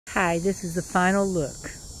Hi, this is the final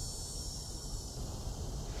look.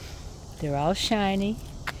 They're all shiny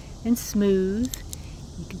and smooth.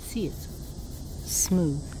 You can see it's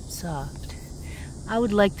smooth, soft. I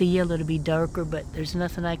would like the yellow to be darker, but there's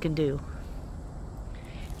nothing I can do.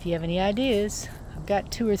 If you have any ideas, I've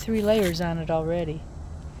got 2 or 3 layers on it already.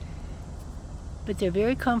 But they're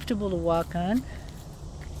very comfortable to walk on.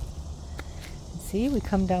 See, we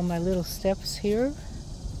come down my little steps here.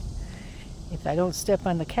 If I don't step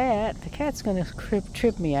on the cat's gonna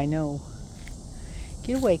trip me, I know.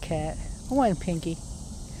 Get away, cat. Go on, Pinky.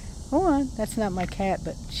 Go on. That's not my cat,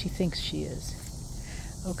 but she thinks she is.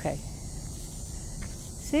 Okay.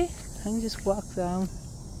 See? I can just walk down.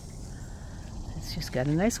 It's just got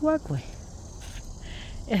a nice walkway.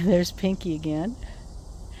 And there's Pinky again.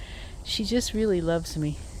 She just really loves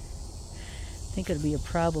me. I think it'll be a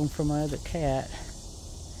problem for my other cat.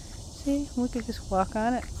 See? We could just walk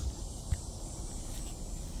on it.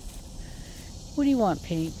 What do you want,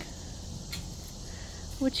 Pink?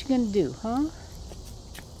 What you gonna do, huh?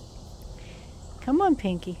 Come on,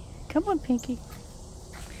 Pinky. Come on, Pinky.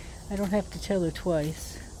 I don't have to tell her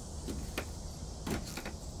twice.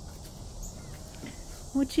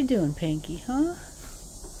 What you doing, Pinky, huh?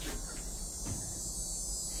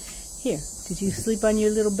 Here, did you sleep on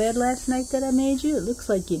your little bed last night that I made you? It looks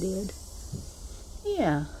like you did.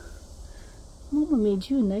 Yeah. Mama made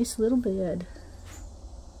you a nice little bed.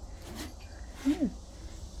 Here.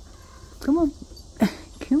 Come on.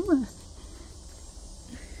 Come on.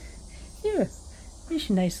 Here. Here's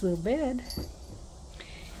your nice little bed.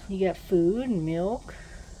 You got food and milk.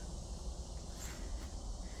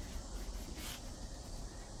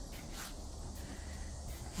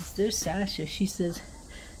 There's Sasha. She says,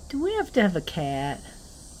 do we have to have a cat?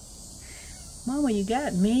 Mama, you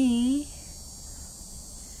got me.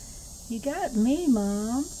 You got me,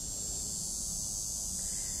 Mom.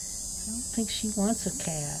 I don't think she wants a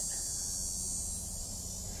cat.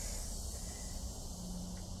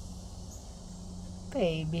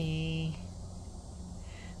 Baby.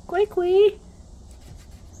 Quacky.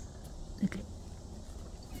 Okay.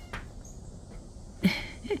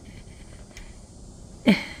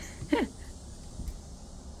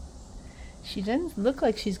 She doesn't look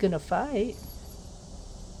like she's gonna fight.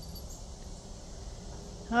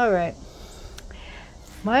 Alright.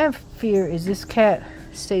 My fear is this cat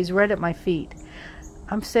stays right at my feet.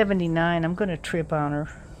 I'm 79. I'm gonna trip on her.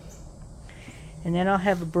 And then I'll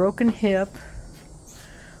have a broken hip.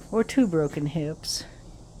 Or 2 broken hips.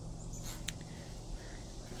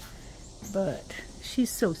 But she's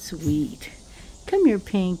so sweet. Come here,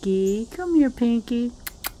 Pinky. Come here, Pinky.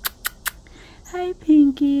 Hi,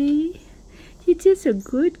 Pinky. You're just a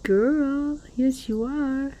good girl. Yes, you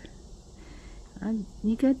are.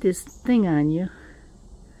 You got this thing on you.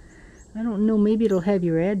 I don't know. Maybe it'll have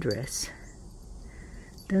your address.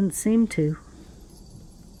 Doesn't seem to.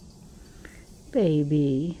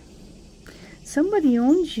 Baby. Somebody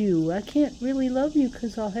owns you. I can't really love you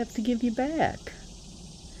because I'll have to give you back.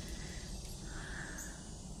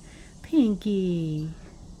 Pinky.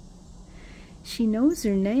 She knows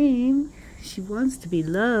her name. She wants to be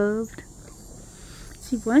loved.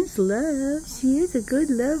 She wants love. She is a good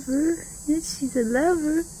lover. Yes, she's a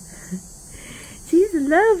lover. She's a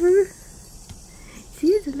lover.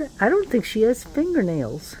 She's a I don't think she has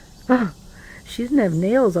fingernails. Oh, she doesn't have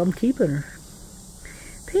nails. I'm keeping her.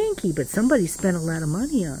 Pinky, but somebody spent a lot of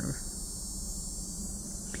money on her.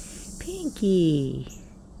 Pinky.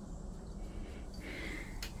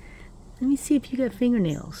 Let me see if you got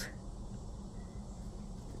fingernails.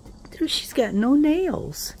 She's got no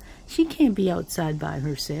nails. She can't be outside by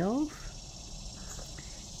herself.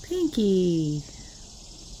 Pinky.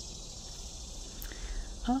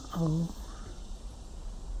 Uh-oh.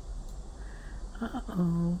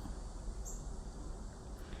 Uh-oh.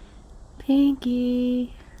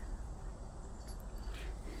 Pinky.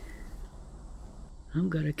 I'm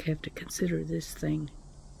gonna have to consider this thing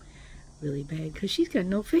really bad because she's got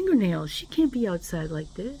no fingernails. She can't be outside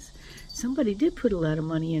like this. Somebody did put a lot of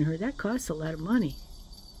money in her. That costs a lot of money.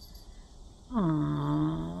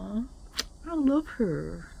 Aww. I love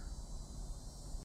her.